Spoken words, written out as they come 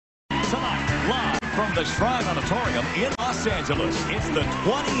Live from the Shrine Auditorium in Los Angeles, it's the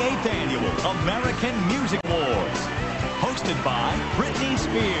 28th Annual American Music Awards. Hosted by Britney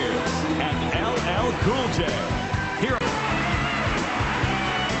Spears and LL Cool J. Here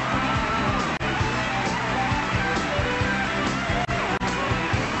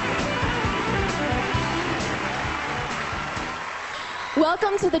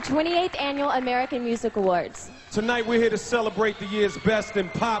Welcome to the 28th Annual American Music Awards. Tonight we're here to celebrate the year's best in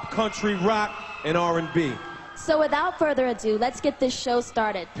pop, country, rock, and R&B. So without further ado, let's get this show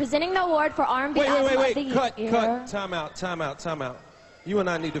started. Presenting the award for R&B Album of the Year. Cut. Time out. You and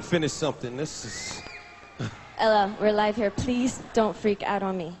I need to finish something. This is... Ella, we're live here. Please don't freak out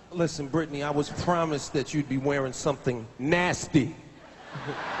on me. Listen, Britney, I was promised that you'd be wearing something nasty.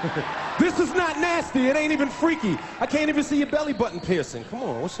 This is not nasty. It ain't even freaky. I can't even see your belly button piercing. Come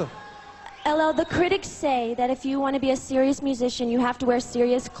on, what's up? Ella, the critics say that if you want to be a serious musician, you have to wear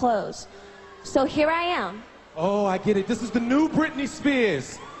serious clothes. So here I am. Oh, I get it. This is the new Britney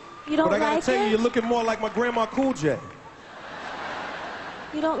Spears. You don't like it? But I gotta tell you, you're looking more like my grandma Cool J.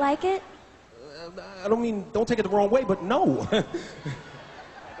 You don't like it? I don't mean, don't take it the wrong way, but no.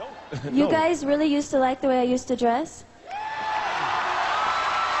 You guys really used to like the way I used to dress?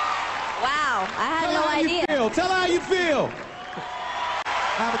 Wow, I had no idea. Tell her how you feel.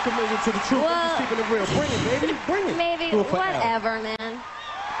 I have a commitment to the truth. I'm just keeping it real. Bring it, baby. Bring it. Maybe, whatever, man.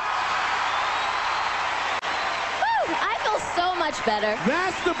 Woo, I feel so much better.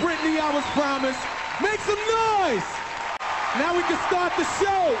 That's the Britney I was promised. Make some noise. Now we can start the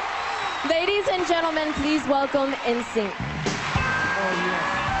show. Ladies and gentlemen, please welcome NSYNC. Oh,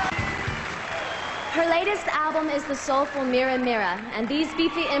 yeah. Her latest album is the soulful Mirror Mirror, and these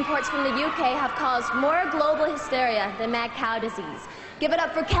beefy imports from the UK have caused more global hysteria than mad cow disease. Give it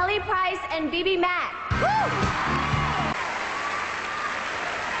up for Kelly Price and BB Mac. Woo!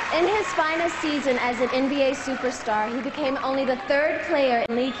 In his finest season as an NBA superstar, he became only the third player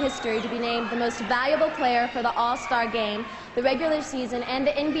in league history to be named the most valuable player for the All-Star Game, the regular season, and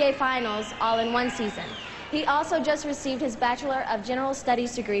the NBA Finals all in one season. He also just received his Bachelor of General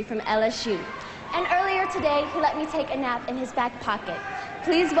Studies degree from LSU. And earlier today, he let me take a nap in his back pocket.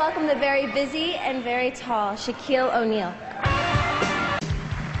 Please welcome the very busy and very tall Shaquille O'Neal.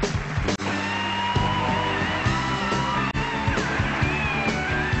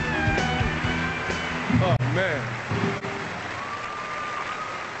 Oh, man.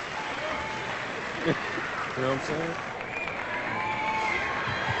 You know what I'm saying?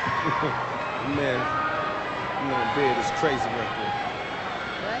 Man, bed is crazy right there.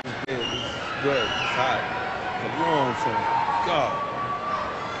 What? This bed is good. It's hot. A long time. God.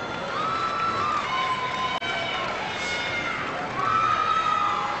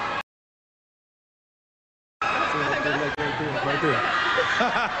 Right there.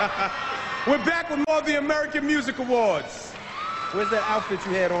 We're back with more of the American Music Awards. Where's that outfit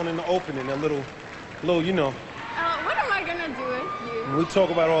you had on in the opening? That little, you know. What am I gonna do with you? We'll talk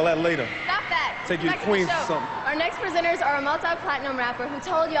about all that later. Stop that. Take you to Queens or something. Our next presenters are a multi-platinum rapper who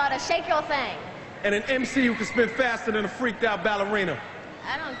told y'all to shake your thing. And an MC who can spin faster than a freaked out ballerina.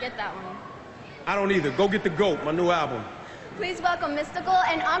 I don't get that one. I don't either. Go get the GOAT, my new album. Please welcome Mystical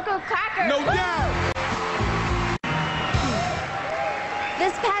and Uncle Cracker. No doubt.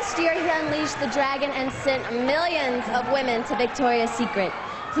 This past year, he unleashed the dragon and sent millions of women to Victoria's Secret.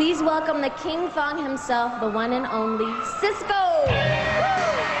 Please welcome the King Thong himself, the one and only Cisco.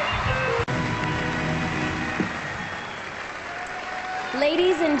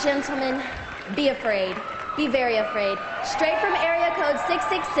 Ladies and gentlemen, be afraid. Be very afraid. Straight from area code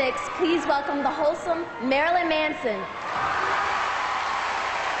 666, please welcome the wholesome Marilyn Manson.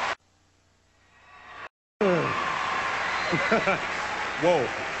 Whoa.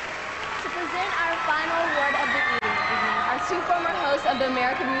 To present our final award of the evening, our two former hosts of the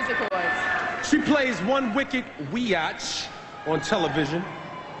American Music Awards. She plays one wicked biatch on television.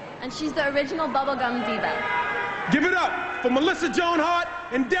 And she's the original bubblegum diva. Give it up for Melissa Joan Hart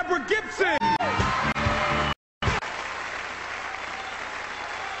and Deborah Gibson.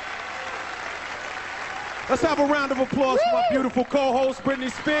 Let's have a round of applause for my beautiful co-host, Britney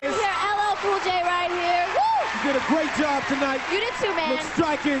Spears. Here, LL Cool J right here. Woo! You did a great job tonight. You did too, man. Looks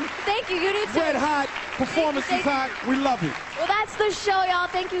striking. Thank you, you did too. Red hot. Performance is hot. We love it. Well, that's the show, y'all.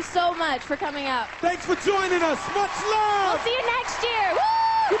 Thank you so much for coming out. Thanks for joining us. Much love. We'll see you next year.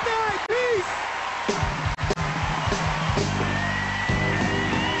 Woo! Good night. Peace.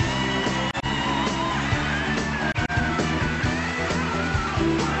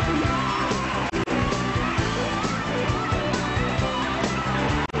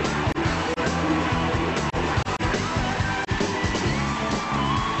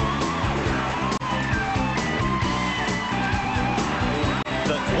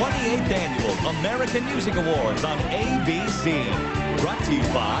 28th Annual American Music Awards on ABC. Brought to you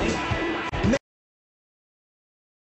by